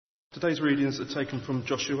Today's readings are taken from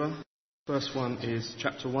Joshua. First one is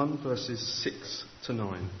chapter 1, verses 6 to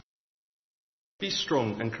 9. Be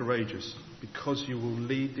strong and courageous, because you will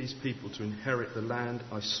lead these people to inherit the land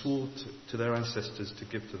I swore to their ancestors to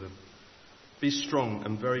give to them. Be strong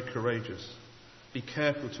and very courageous. Be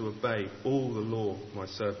careful to obey all the law my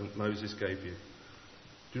servant Moses gave you.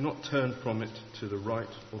 Do not turn from it to the right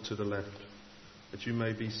or to the left, that you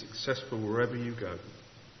may be successful wherever you go.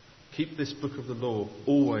 Keep this book of the law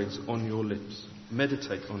always on your lips.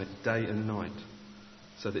 Meditate on it day and night,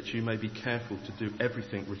 so that you may be careful to do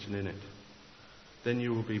everything written in it. Then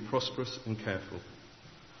you will be prosperous and careful.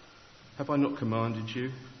 Have I not commanded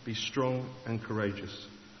you? Be strong and courageous.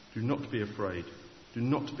 Do not be afraid. Do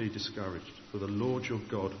not be discouraged, for the Lord your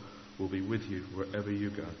God will be with you wherever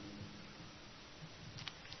you go.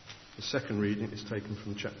 The second reading is taken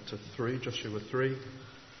from chapter 3, Joshua 3,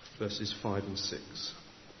 verses 5 and 6.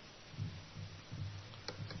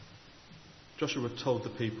 Joshua told the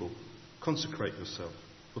people, "Consecrate yourself,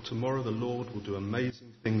 for tomorrow the Lord will do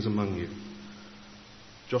amazing things among you."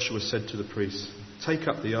 Joshua said to the priests, "Take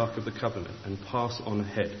up the Ark of the Covenant and pass on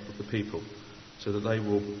ahead of the people, so that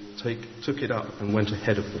they took it up and went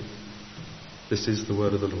ahead of them." This is the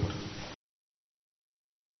word of the Lord.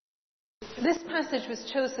 This passage was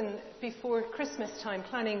chosen before Christmas time,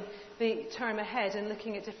 planning the term ahead and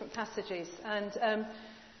looking at different passages. And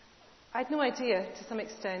I had no idea, to some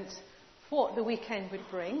extent, what the weekend would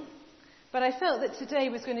bring. But I felt that today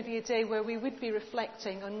was going to be a day where we would be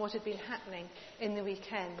reflecting on what had been happening in the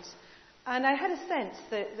weekend. And I had a sense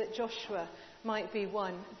that Joshua might be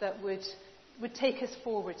one that would take us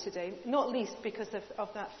forward today, not least because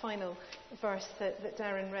of that final verse that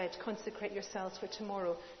Darren read, "Consecrate yourselves, for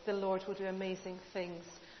tomorrow the Lord will do amazing things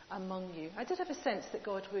among you." I did have a sense that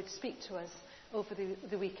God would speak to us over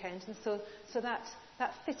the weekend, and so that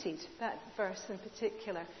fitted, that verse in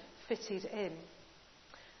particular, fitted in.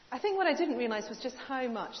 I think what I didn't realise was just how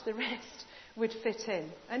much the rest would fit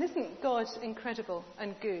in. And isn't God incredible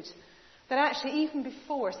and good? That actually, even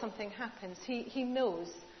before something happens, He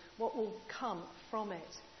knows what will come from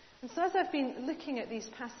it. And so as I've been looking at these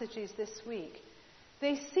passages this week,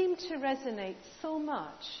 they seem to resonate so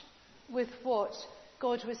much with what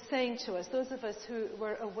God was saying to us, those of us who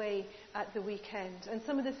were away at the weekend, and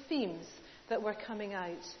some of the themes that were coming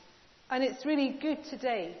out. And it's really good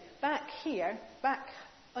today, back here, back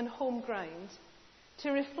on home ground,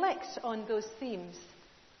 to reflect on those themes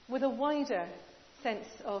with a wider sense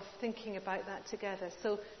of thinking about that together.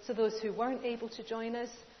 So those who weren't able to join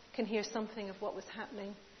us can hear something of what was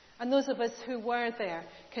happening. And those of us who were there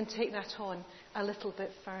can take that on a little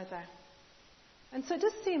bit further. And so it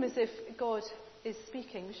does seem as if God is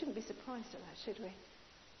speaking. We shouldn't be surprised at that, should we?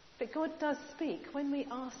 But God does speak. When we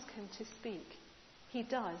ask Him to speak, He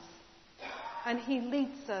does. And He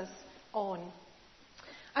leads us on.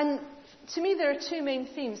 And to me, there are two main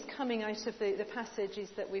themes coming out of the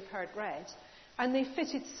passages that we've heard read. And they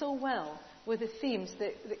fitted so well with the themes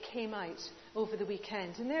that came out over the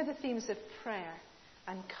weekend. And they're the themes of prayer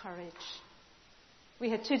and courage.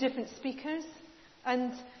 We had two different speakers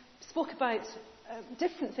and spoke about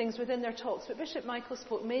different things within their talks. But Bishop Michael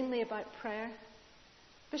spoke mainly about prayer.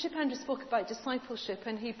 Bishop Andrew spoke about discipleship,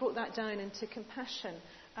 and he broke that down into compassion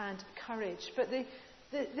and courage. But the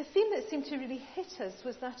theme that seemed to really hit us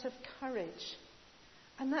was that of courage.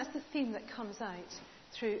 And that's the theme that comes out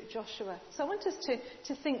through Joshua. So I want us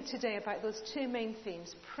to think today about those two main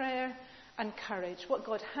themes, prayer and courage. What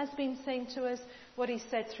God has been saying to us, what He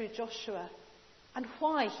said through Joshua, and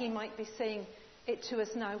why He might be saying it to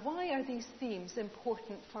us now. Why are these themes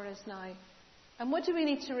important for us now? And what do we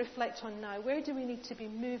need to reflect on now? Where do we need to be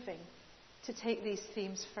moving to take these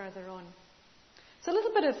themes further on? So a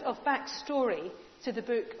little bit of backstory to the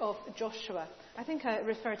book of Joshua. I think I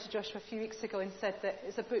referred to Joshua a few weeks ago and said that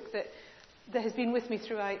it's a book that has been with me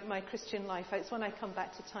throughout my Christian life. It's one I come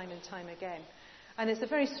back to time and time again. And it's a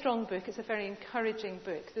very strong book. It's a very encouraging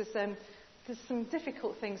book. There's some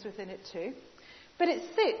difficult things within it too. But it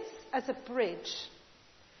sits as a bridge.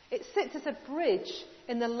 It sits as a bridge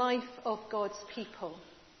in the life of God's people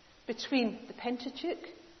between the Pentateuch,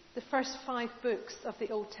 the first 5 books of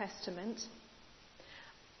the Old Testament,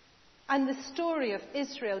 and the story of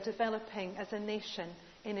Israel developing as a nation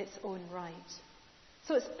in its own right.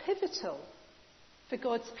 So it's pivotal for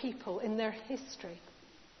God's people in their history.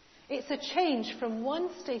 It's a change from one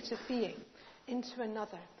state of being into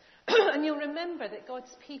another. And you'll remember that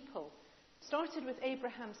God's people started with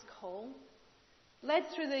Abraham's call, led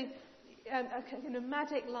through the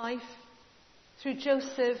nomadic life, through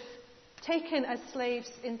Joseph, taken as slaves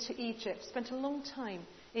into Egypt, spent a long time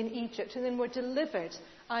in Egypt, and then were delivered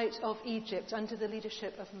out of Egypt under the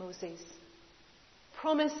leadership of Moses.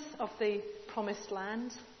 Promise of the promised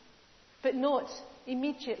land, but not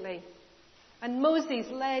immediately. And Moses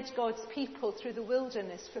led God's people through the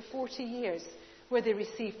wilderness for 40 years, where they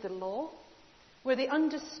received the law, where they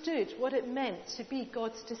understood what it meant to be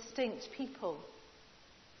God's distinct people.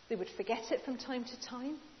 They would forget it from time to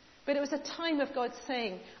time, but it was a time of God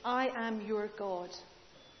saying, I am your God,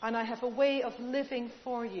 and I have a way of living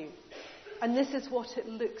for you, and this is what it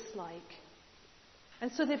looks like.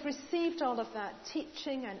 And so they've received all of that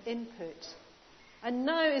teaching and input, and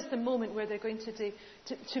now is the moment where they're going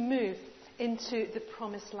to move into the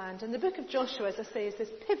promised land. And the book of Joshua, as I say, is this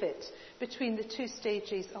pivot between the two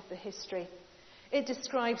stages of the history. It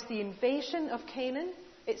describes the invasion of Canaan,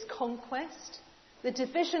 its conquest, the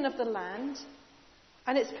division of the land,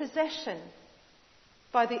 and its possession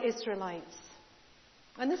by the Israelites.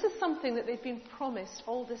 And this is something that they've been promised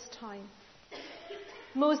all this time.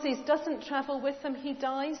 Moses doesn't travel with them. He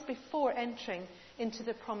dies before entering into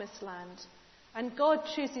the promised land. And God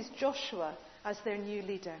chooses Joshua as their new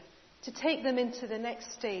leader to take them into the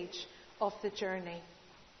next stage of the journey.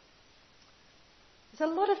 There's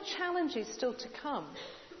a lot of challenges still to come.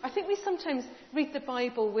 I think we sometimes read the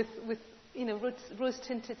Bible with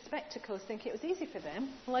rose-tinted spectacles, thinking it was easy for them.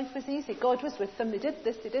 Life was easy. God was with them. They did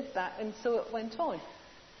this, they did that, and so it went on.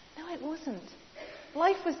 No, it wasn't.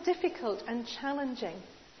 Life was difficult and challenging.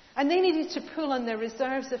 And they needed to pull on their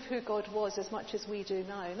reserves of who God was as much as we do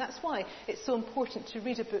now. And that's why it's so important to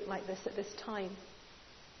read a book like this at this time.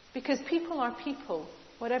 Because people are people,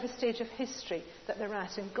 whatever stage of history that they're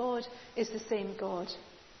at, and God is the same God.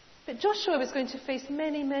 But Joshua was going to face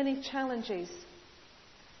many, many challenges.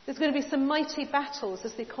 There's going to be some mighty battles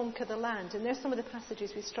as they conquer the land, and there's some of the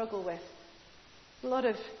passages we struggle with. A lot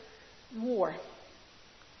of war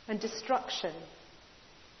and destruction.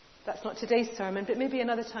 That's not today's sermon, but maybe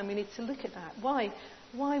another time we need to look at that. Why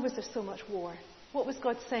was there so much war? What was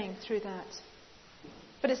God saying through that?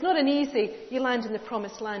 But it's not an easy, you land in the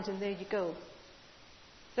promised land and there you go.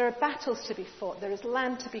 There are battles to be fought. There is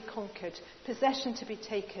land to be conquered, possession to be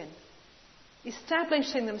taken.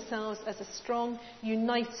 Establishing themselves as a strong,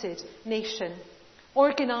 united nation,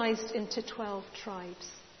 organised into 12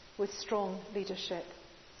 tribes with strong leadership.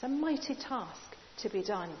 It's a mighty task to be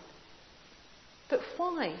done. But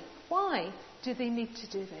why? Why do they need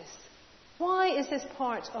to do this? Why is this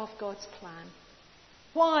part of God's plan?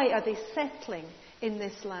 Why are they settling in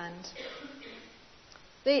this land?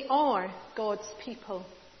 They are God's people.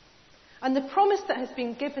 And the promise that has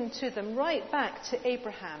been given to them right back to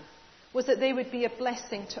Abraham was that they would be a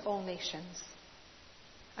blessing to all nations.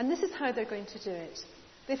 And this is how they're going to do it.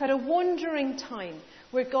 They've had a wandering time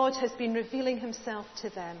where God has been revealing himself to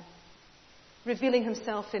them. Revealing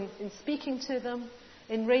himself in speaking to them,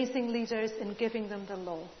 in raising leaders, in giving them the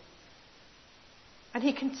law. And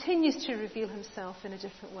he continues to reveal himself in a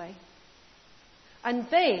different way. And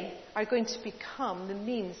they are going to become the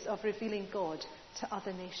means of revealing God to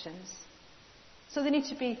other nations. So they need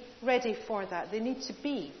to be ready for that. They need to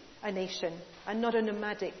be a nation and not a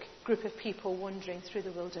nomadic group of people wandering through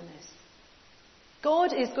the wilderness.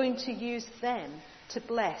 God is going to use them to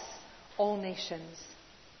bless all nations.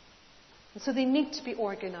 And so they need to be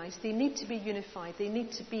organised, they need to be unified, they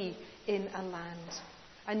need to be in a land,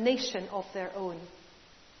 a nation of their own,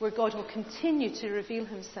 where God will continue to reveal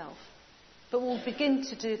himself, but will begin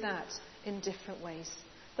to do that in different ways.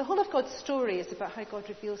 The whole of God's story is about how God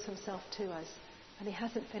reveals himself to us, and he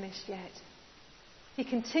hasn't finished yet. He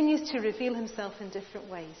continues to reveal himself in different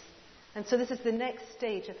ways. And so this is the next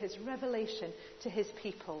stage of his revelation to his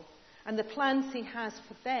people, and the plans he has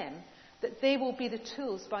for them, that they will be the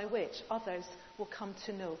tools by which others will come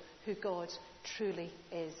to know who God truly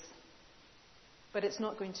is. But it's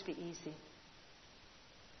not going to be easy.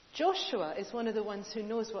 Joshua is one of the ones who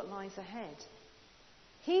knows what lies ahead.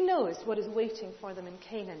 He knows what is waiting for them in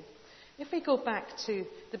Canaan. If we go back to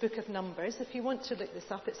the book of Numbers, if you want to look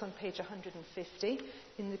this up, it's on page 150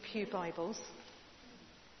 in the Pew Bibles.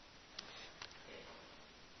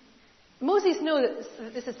 Moses knows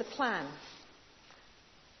that this is the plan.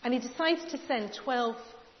 And he decides to send 12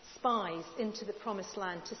 spies into the promised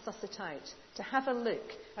land to suss it out, to have a look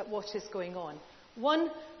at what is going on. One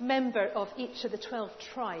member of each of the 12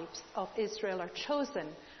 tribes of Israel are chosen,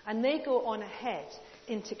 and they go on ahead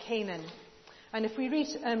into Canaan. And if we read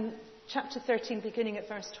chapter 13, beginning at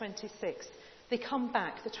verse 26, they come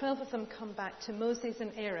back, the 12 of them come back to Moses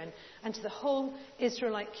and Aaron and to the whole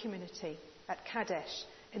Israelite community at Kadesh,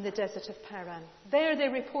 in the desert of Paran. There they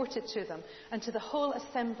reported to them and to the whole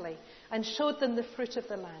assembly and showed them the fruit of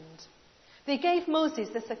the land. They gave Moses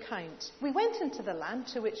this account. We went into the land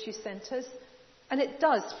to which you sent us, and it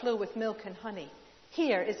does flow with milk and honey.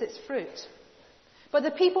 Here is its fruit. But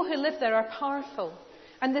the people who live there are powerful,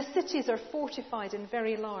 and the cities are fortified and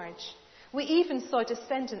very large. We even saw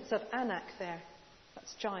descendants of Anak there.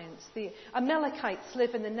 That's giants. The Amalekites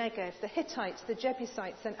live in the Negev. The Hittites, the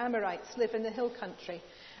Jebusites, and Amorites live in the hill country.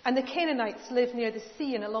 And the Canaanites live near the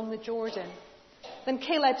sea and along the Jordan. Then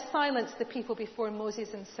Caleb silenced the people before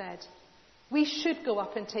Moses and said, "We should go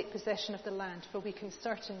up and take possession of the land, for we can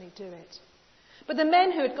certainly do it." But the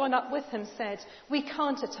men who had gone up with him said, "We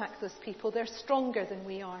can't attack those people. They're stronger than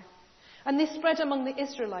we are." And they spread among the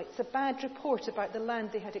Israelites a bad report about the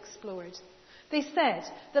land they had explored. They said,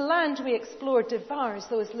 "The land we explored devours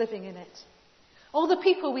those living in it. All the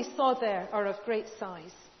people we saw there are of great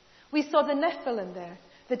size. We saw the Nephilim there.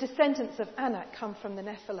 The descendants of Anak come from the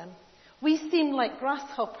Nephilim. We seem like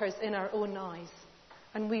grasshoppers in our own eyes,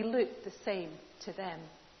 and we look the same to them."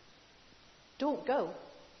 Don't go.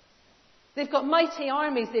 They've got mighty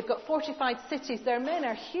armies. They've got fortified cities. Their men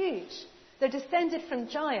are huge. They're descended from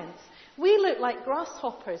giants. We look like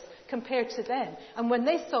grasshoppers compared to them. And when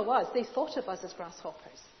they saw us, they thought of us as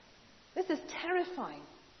grasshoppers. This is terrifying.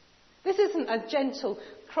 This isn't a gentle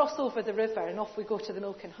cross over the river and off we go to the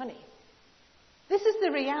milk and honey. This is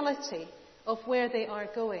the reality of where they are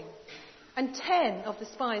going. And 10 of the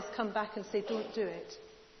spies come back and say, "Don't do it.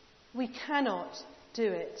 We cannot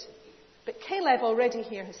do it." But Caleb already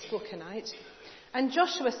here has spoken out. And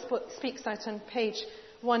Joshua speaks out on page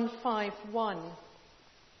 151.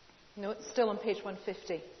 No, it's still on page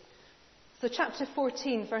 150. So chapter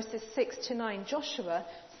 14, verses 6 to 9. Joshua,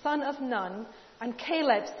 son of Nun, and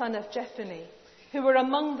Caleb, son of Jephunneh, who were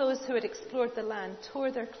among those who had explored the land,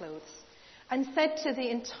 tore their clothes and said to the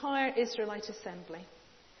entire Israelite assembly,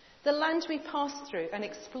 "The land we passed through and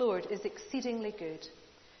explored is exceedingly good.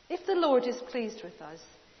 If the Lord is pleased with us,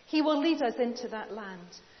 he will lead us into that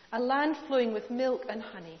land, a land flowing with milk and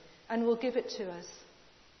honey, and will give it to us.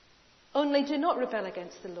 Only do not rebel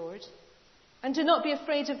against the Lord, and do not be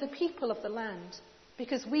afraid of the people of the land,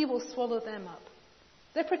 because we will swallow them up.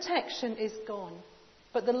 Their protection is gone,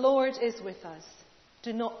 but the Lord is with us.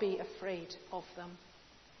 Do not be afraid of them."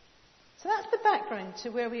 So that's the background to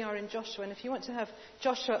where we are in Joshua. And if you want to have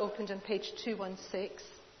Joshua opened on page 216,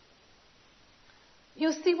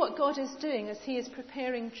 you'll see what God is doing as he is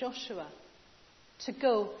preparing Joshua to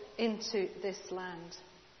go into this land.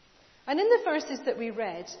 And in the verses that we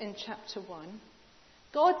read in chapter 1,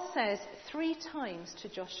 God says 3 times to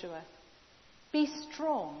Joshua, "Be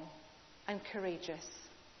strong and courageous."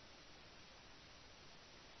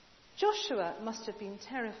 Joshua must have been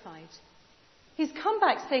terrified. He's come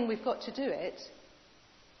back saying we've got to do it.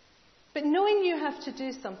 But knowing you have to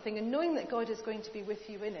do something and knowing that God is going to be with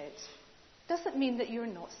you in it doesn't mean that you're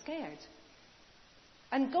not scared.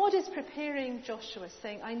 And God is preparing Joshua,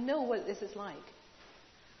 saying, "I know what this is like.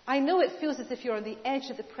 I know it feels as if you're on the edge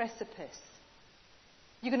of the precipice.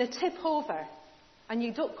 You're going to tip over and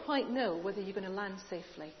you don't quite know whether you're going to land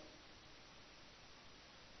safely.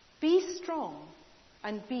 Be strong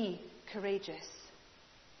and be courageous.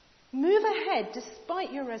 Move ahead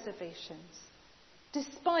despite your reservations,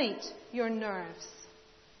 despite your nerves."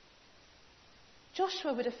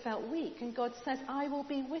 Joshua would have felt weak, and God says, "I will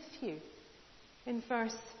be with you." In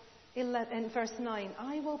verse 9,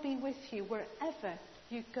 "I will be with you wherever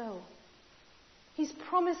you go." He's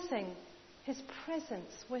promising his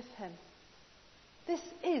presence with him. This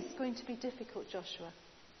is going to be difficult, Joshua.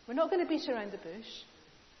 We're not going to beat around the bush.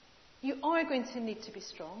 You are going to need to be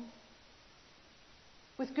strong.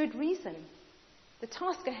 With good reason. The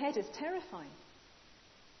task ahead is terrifying.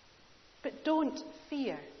 But don't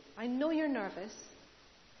fear. I know you're nervous,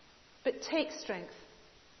 but take strength.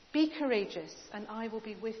 Be courageous, and I will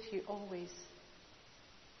be with you always.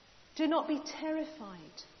 Do not be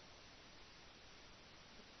terrified.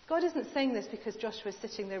 God isn't saying this because Joshua is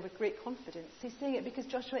sitting there with great confidence. He's saying it because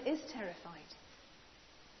Joshua is terrified.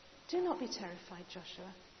 Do not be terrified,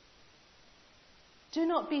 Joshua. Do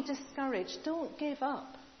not be discouraged. Don't give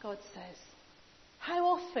up, God says. How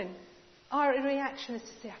often our reaction is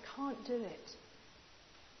to say, "I can't do it.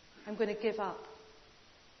 I'm going to give up."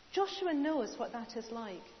 Joshua knows what that is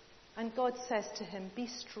like. And God says to him, "Be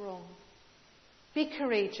strong. Be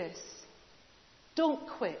courageous. Don't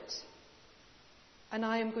quit. And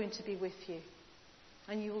I am going to be with you.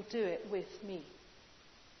 And you will do it with me."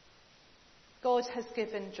 God has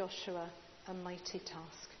given Joshua a mighty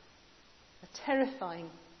task. A terrifying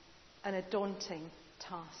and a daunting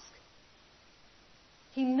task.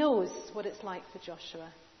 He knows what it's like for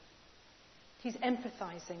Joshua. He's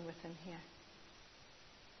empathizing with him here.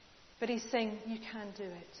 But he's saying, you can do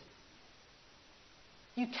it.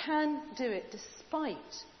 You can do it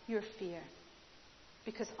despite your fear.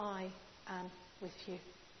 because I am with you.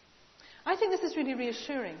 I think this is really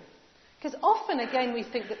reassuring, because often, again, we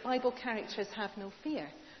think that Bible characters have no fear,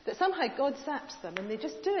 that somehow God zaps them and they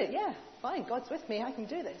just do it. Yeah, fine, God's with me, I can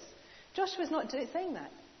do this. Joshua's not saying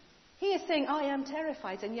that. He is saying, I am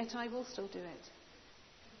terrified, and yet I will still do it.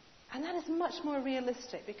 And that is much more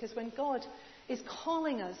realistic, because when God is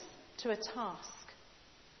calling us to a task,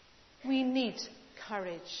 we need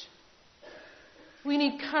courage. We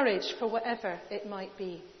need courage for whatever it might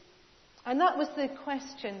be. And that was the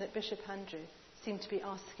question that Bishop Andrew seemed to be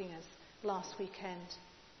asking us last weekend.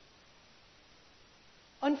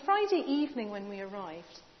 On Friday evening when we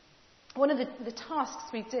arrived, one of the tasks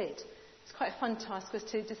we did, it's quite a fun task, was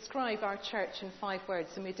to describe our church in 5 words.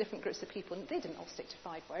 And we had different groups of people, and they didn't all stick to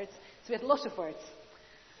 5 words. So we had a lot of words.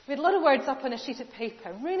 We had a lot of words up on a sheet of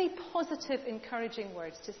paper, really positive, encouraging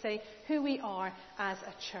words to say who we are as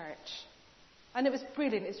a church. And it was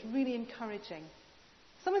brilliant. It was really encouraging.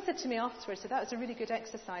 Someone said to me afterwards, so that was a really good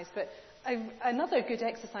exercise, but another good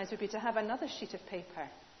exercise would be to have another sheet of paper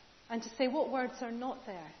and to say what words are not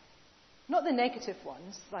there. Not the negative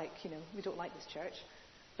ones, like, we don't like this church,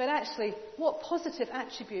 but actually, what positive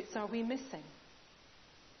attributes are we missing?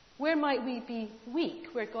 Where might we be weak,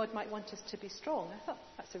 where God might want us to be strong? I thought,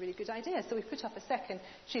 that's a really good idea. So we put up a second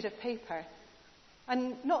sheet of paper.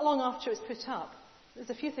 And not long after it was put up, there was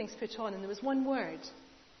a few things put on, and there was one word,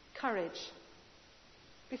 courage.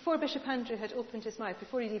 Before Bishop Andrew had opened his mouth,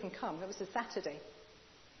 before he'd even come, it was a Saturday,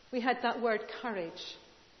 we had that word courage.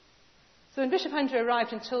 So when Bishop Andrew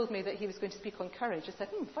arrived and told me that he was going to speak on courage, I said,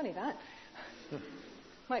 funny that.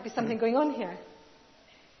 Might be something going on here.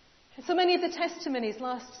 And so many of the testimonies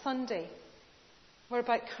last Sunday were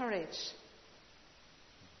about courage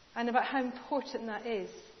and about how important that is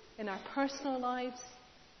in our personal lives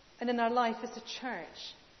and in our life as a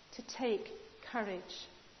church to take courage.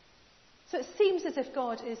 So it seems as if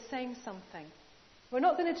God is saying something. We're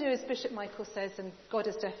not going to do as Bishop Michael says, and God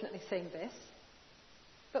is definitely saying this,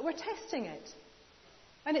 but we're testing it.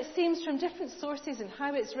 And it seems from different sources and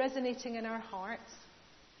how it's resonating in our hearts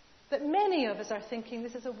that many of us are thinking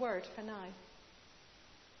this is a word for now.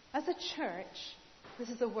 As a church, this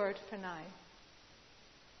is a word for now.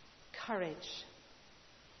 Courage.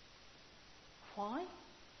 Why?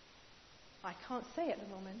 I can't say at the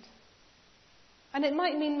moment. And it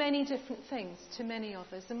might mean many different things to many of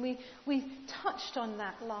us. And we touched on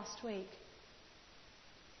that last week.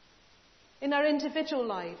 In our individual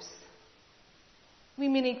lives, we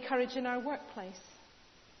may need courage in our workplace,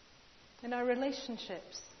 in our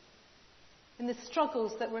relationships, in the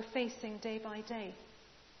struggles that we're facing day by day.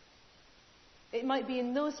 It might be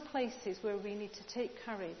in those places where we need to take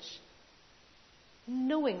courage,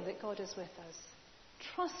 knowing that God is with us,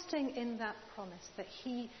 trusting in that promise that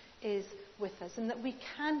He is with us and that we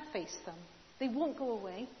can face them. They won't go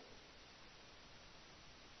away.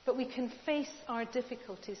 But we can face our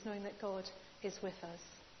difficulties knowing that God is with us.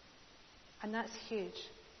 And that's huge,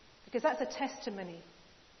 because that's a testimony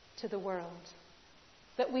to the world.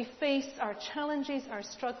 That we face our challenges, our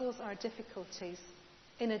struggles, our difficulties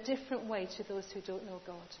in a different way to those who don't know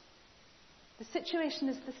God. The situation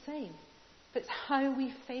is the same, but it's how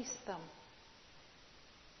we face them.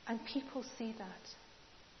 And people see that.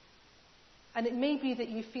 And it may be that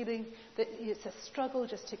you're feeling that it's a struggle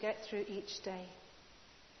just to get through each day.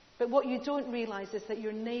 But what you don't realise is that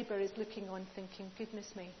your neighbour is looking on thinking, goodness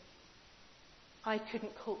me, I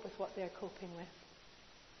couldn't cope with what they're coping with.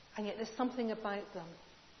 And yet there's something about them.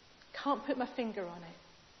 Can't put my finger on it.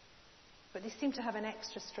 But they seem to have an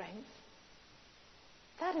extra strength.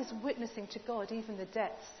 That is witnessing to God even the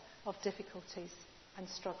depths of difficulties and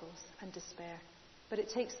struggles and despair. But it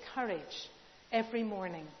takes courage every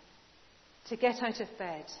morning to get out of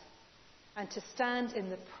bed and to stand in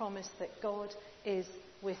the promise that God is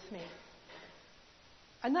with me.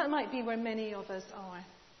 And that might be where many of us are.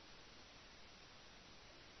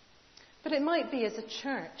 But it might be as a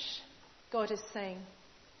church, God is saying,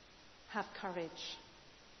 have courage.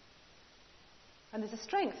 And there's a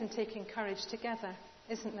strength in taking courage together,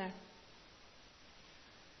 isn't there?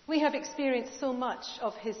 We have experienced so much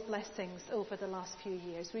of His blessings over the last few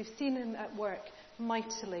years. We've seen Him at work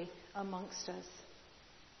mightily amongst us.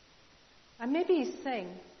 And maybe He's saying,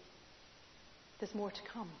 there's more to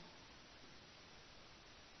come.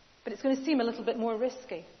 But it's going to seem a little bit more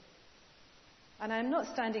risky. And I'm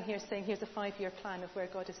not standing here saying, here's a 5-year plan of where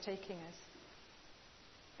God is taking us.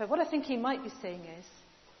 But what I think He might be saying is,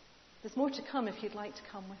 there's more to come if you'd like to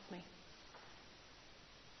come with me.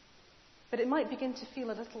 But it might begin to feel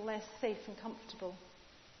a little less safe and comfortable.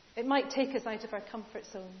 It might take us out of our comfort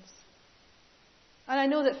zones. And I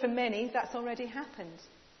know that for many, that's already happened.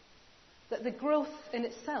 that the growth in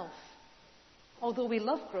itself, although we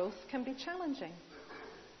love growth, can be challenging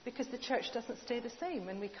because the church doesn't stay the same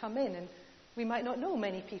when we come in and we might not know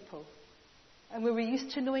many people and we're used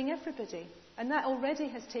to knowing everybody. And that already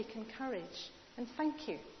has taken courage. And thank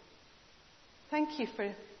you. Thank you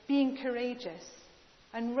for being courageous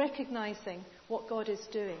and recognizing what God is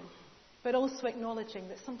doing, but also acknowledging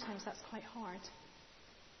that sometimes that's quite hard.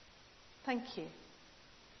 Thank you.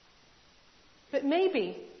 But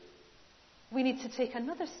maybe we need to take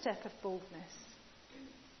another step of boldness.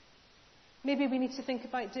 Maybe we need to think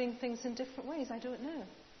about doing things in different ways. I don't know.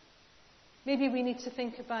 Maybe we need to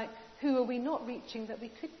think about who are we not reaching that we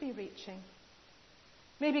could be reaching.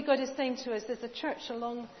 Maybe God is saying to us, there's a church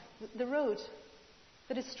along the road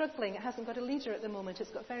that is struggling. It hasn't got a leader at the moment.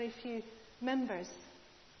 It's got very few members.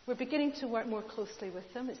 We're beginning to work more closely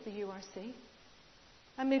with them. It's the URC.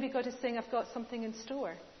 And maybe God is saying, I've got something in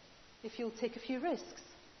store if you'll take a few risks.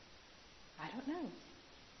 I don't know.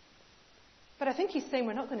 But I think he's saying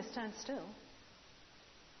we're not going to stand still.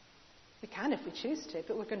 We can if we choose to,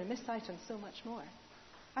 but we're going to miss out on so much more.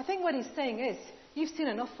 I think what he's saying is, you've seen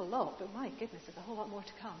an awful lot, but my goodness, there's a whole lot more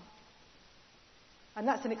to come. And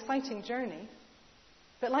that's an exciting journey.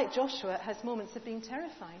 But like Joshua, it has moments of being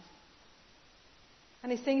terrified.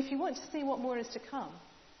 And he's saying, if you want to see what more is to come,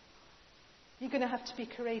 you're going to have to be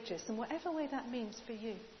courageous in whatever way that means for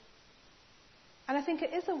you. And I think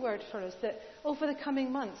it is a word for us that over the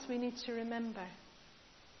coming months we need to remember.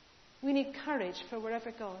 We need courage for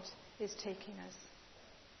wherever God is taking us.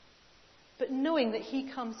 But knowing that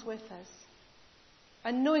he comes with us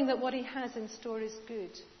and knowing that what he has in store is good.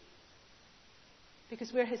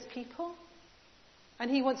 Because we're his people and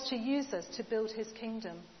he wants to use us to build his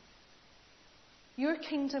kingdom. Your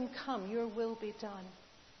kingdom come, your will be done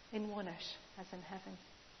in Wonersh as in heaven.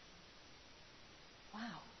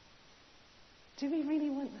 Wow. Do we really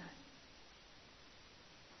want that?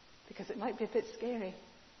 Because it might be a bit scary.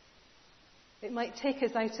 It might take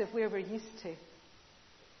us out of where we're used to.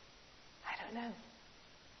 I don't know.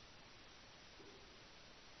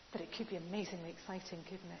 But it could be amazingly exciting,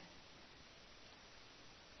 couldn't it?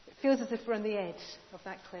 It feels as if we're on the edge of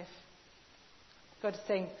that cliff. God is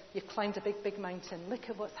saying, you've climbed a big, big mountain. Look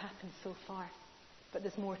at what's happened so far. But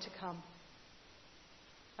there's more to come.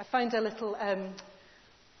 I found a little,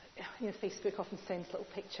 Facebook often sends little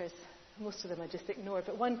pictures. Most of them I just ignore.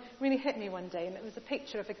 But one really hit me one day, and it was a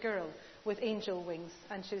picture of a girl with angel wings.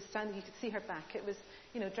 And she was standing, you could see her back. It was,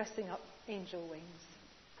 dressing up angel wings.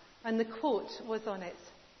 And the quote was on it,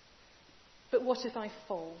 but what if I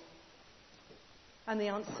fall? And the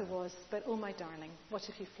answer was, but oh my darling, what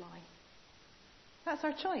if you fly? That's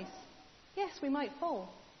our choice. Yes, we might fall.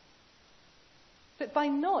 But by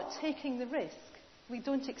not taking the risk, we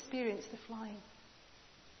don't experience the flying.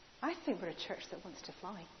 I think we're a church that wants to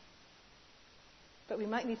fly. But we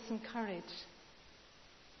might need some courage.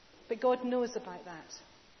 But God knows about that.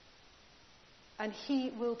 And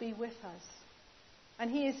he will be with us. And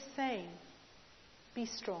he is saying, be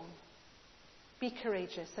strong, be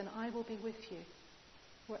courageous, and I will be with you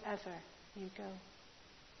wherever you go.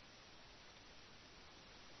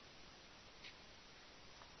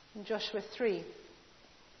 In Joshua 3,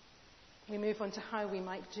 we move on to how we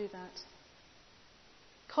might do that.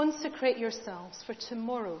 Consecrate yourselves, for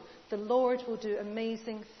tomorrow the Lord will do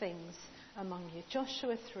amazing things among you.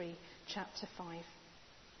 Joshua 3, chapter 5.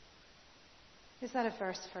 Is that a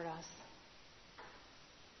verse for us?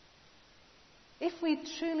 If we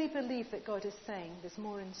truly believe that God is saying there's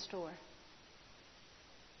more in store,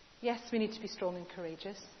 yes, we need to be strong and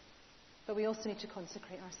courageous, but we also need to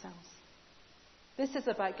consecrate ourselves. This is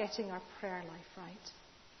about getting our prayer life right.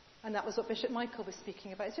 And that was what Bishop Michael was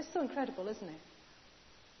speaking about. It's just so incredible, isn't it?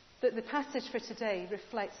 That the passage for today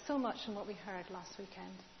reflects so much on what we heard last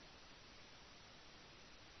weekend.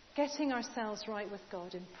 Getting ourselves right with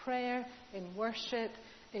God in prayer, in worship,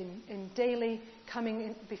 in daily coming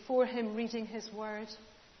in before him, reading his word.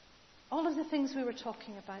 All of the things we were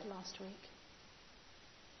talking about last week.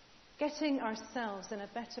 Getting ourselves in a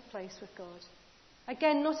better place with God.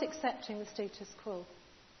 Again, not accepting the status quo,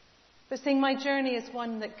 but saying my journey is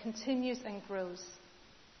one that continues and grows.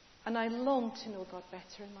 And I long to know God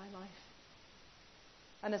better in my life.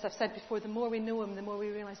 And as I've said before, the more we know him, the more we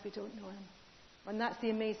realize we don't know him. And that's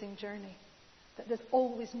the amazing journey, that there's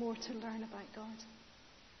always more to learn about God.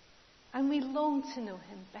 And we long to know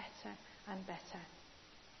him better and better.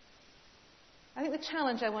 I think the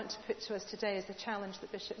challenge I want to put to us today is the challenge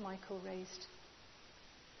that Bishop Michael raised.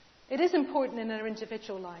 It is important in our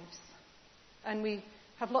individual lives, and we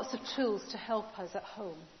have lots of tools to help us at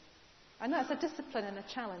home. And that's a discipline and a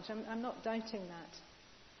challenge. I'm not doubting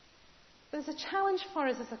that. There's a challenge for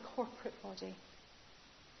us as a corporate body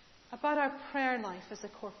about our prayer life as a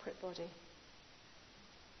corporate body.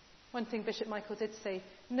 One thing Bishop Michael did say,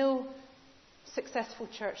 no successful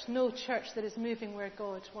church, no church that is moving where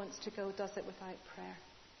God wants to go does it without prayer.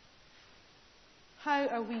 How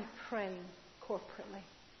are we praying corporately?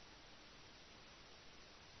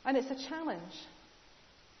 And it's a challenge.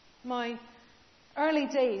 My early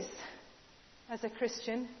days as a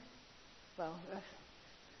Christian, well,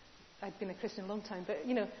 I'd been a Christian a long time, but,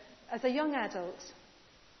 as a young adult,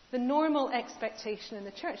 the normal expectation in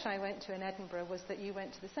the church I went to in Edinburgh was that you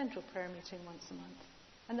went to the central prayer meeting once a month.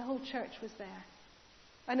 And the whole church was there.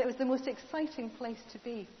 And it was the most exciting place to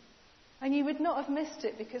be. And you would not have missed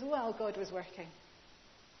it because, well, God was working.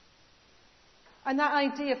 And that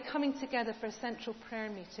idea of coming together for a central prayer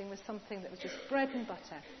meeting was something that was just bread and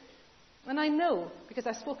butter. And I know, because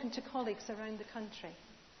I've spoken to colleagues around the country,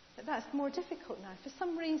 that that's more difficult now. For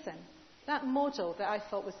some reason, that model that I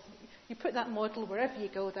thought was, you put that model wherever you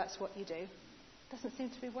go, that's what you do, doesn't seem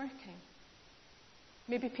to be working.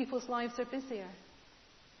 Maybe people's lives are busier.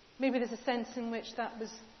 Maybe there's a sense in which that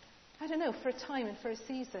was, I don't know, for a time and for a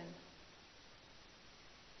season.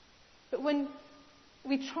 But when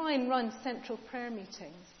we try and run central prayer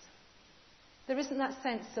meetings, there isn't that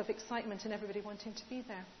sense of excitement and everybody wanting to be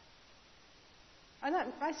there. And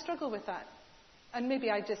I struggle with that. And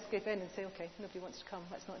maybe I just give in and say, okay, nobody wants to come,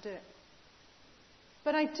 let's not do it.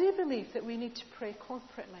 But I do believe that we need to pray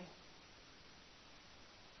corporately.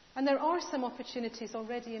 And there are some opportunities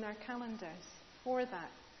already in our calendars for that.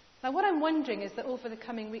 Now, what I'm wondering is that over the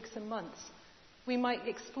coming weeks and months, we might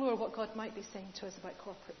explore what God might be saying to us about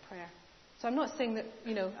corporate prayer. So I'm not saying that,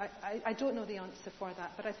 I don't know the answer for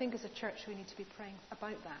that, but I think as a church we need to be praying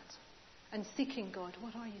about that and seeking God.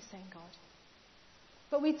 What are you saying, God?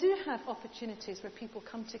 But we do have opportunities where people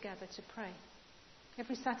come together to pray.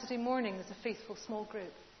 Every Saturday morning there's a faithful small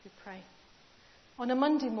group who pray. On a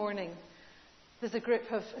Monday morning there's a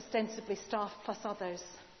group of ostensibly staff plus others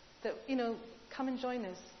that, come and join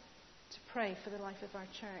us to pray for the life of our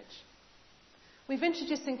church. We've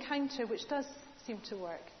introduced Encounter, which does seem to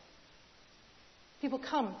work. People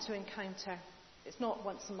come to Encounter. It's not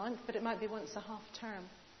once a month, but it might be once a half term.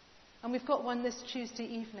 And we've got one this Tuesday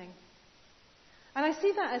evening. And I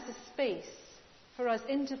see that as a space for us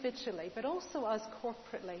individually, but also us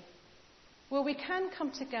corporately, where we can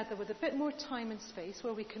come together with a bit more time and space,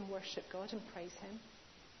 where we can worship God and praise Him,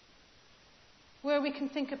 where we can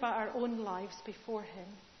think about our own lives before Him,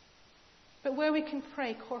 but where we can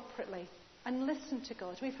pray corporately and listen to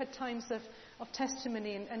God. We've had times of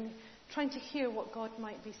testimony and trying to hear what God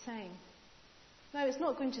might be saying. Now, it's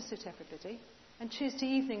not going to suit everybody, and Tuesday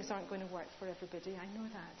evenings aren't going to work for everybody, I know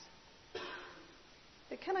that.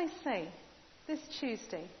 But can I say, this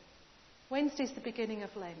Tuesday, Wednesday's the beginning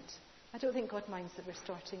of Lent. I don't think God minds that we're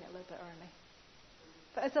starting it a little bit early.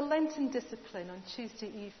 But as a Lenten discipline on Tuesday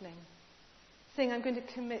evening, saying I'm going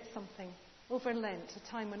to commit something over Lent,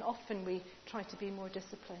 a time when often we try to be more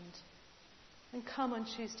disciplined, and come on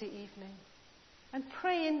Tuesday evening and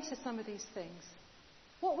pray into some of these things.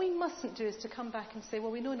 What we mustn't do is to come back and say,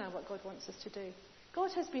 well, we know now what God wants us to do.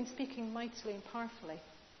 God has been speaking mightily and powerfully,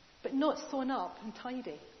 but not sewn up and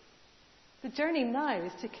tidy. The journey now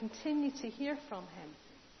is to continue to hear from Him.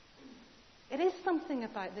 It is something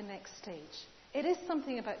about the next stage. It is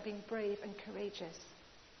something about being brave and courageous.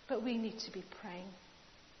 But we need to be praying.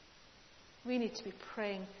 We need to be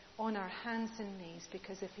praying on our hands and knees,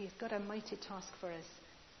 because if He's got a mighty task for us,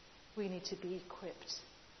 we need to be equipped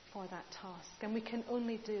for that task. And we can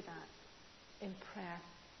only do that in prayer.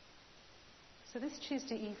 So this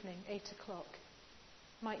Tuesday evening, 8 o'clock,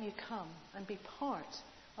 might you come and be part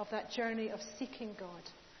of that journey of seeking God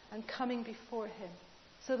and coming before Him,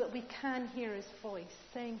 so that we can hear His voice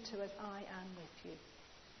saying to us, I am with you,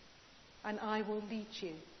 and I will lead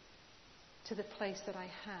you to the place that I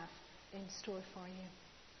have in store for you.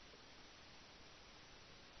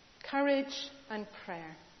 Courage and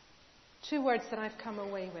prayer. 2 words that I've come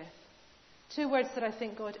away with. 2 words that I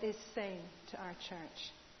think God is saying to our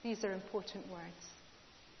church. These are important words.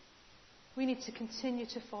 We need to continue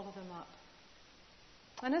to follow them up.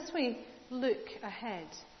 And as we look ahead,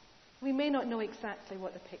 we may not know exactly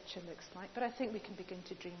what the picture looks like, but I think we can begin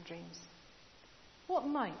to dream dreams. What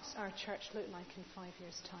might our church look like in 5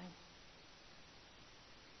 years' time?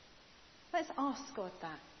 Let's ask God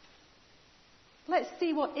that. Let's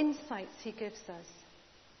see what insights He gives us.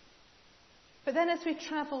 But then as we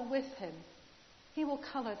travel with Him, He will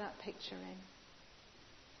colour that picture in.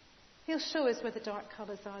 He'll show us where the dark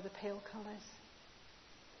colours are, the pale colours.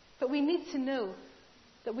 But we need to know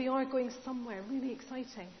that we are going somewhere really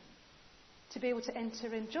exciting. to be able to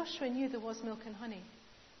enter in. Joshua knew there was milk and honey.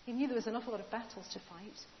 He knew there was an awful lot of battles to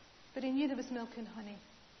fight, but he knew there was milk and honey.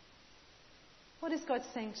 What is God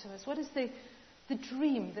saying to us? What is the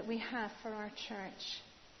dream that we have for our church?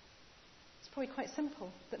 It's probably quite simple,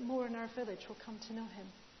 that more in our village will come to know him.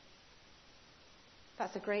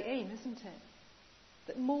 That's a great aim, isn't it?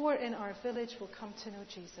 That more in our village will come to know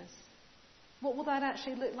Jesus. What will that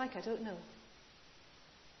actually look like? I don't know.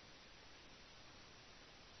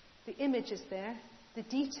 The image is there, the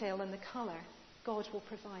detail and the colour God will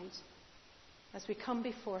provide as we come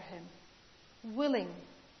before him, willing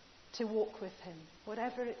to walk with him,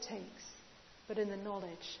 whatever it takes, but in the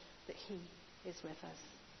knowledge that he is with us.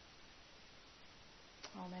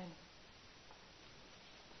 Amen.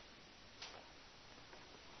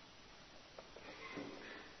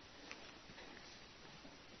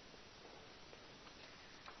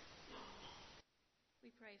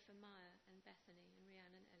 We pray for Maya and Bethany and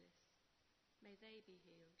Rhiannon Ellis. May they be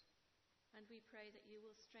healed. And we pray that you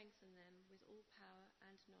will strengthen them with all power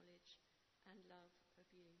and knowledge and love of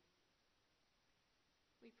you.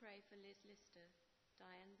 We pray for Liz Lister,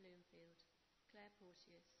 Diane Bloomfield, Claire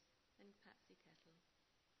Porteous and Patsy Kettle.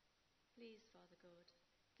 Please, Father God,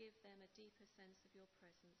 give them a deeper sense of your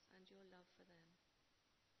presence and your love for them.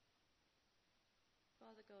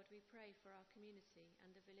 Father God, we pray for our community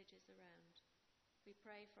and the villages around. We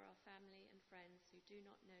pray for our family and friends who do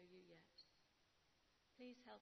not know you yet. Please help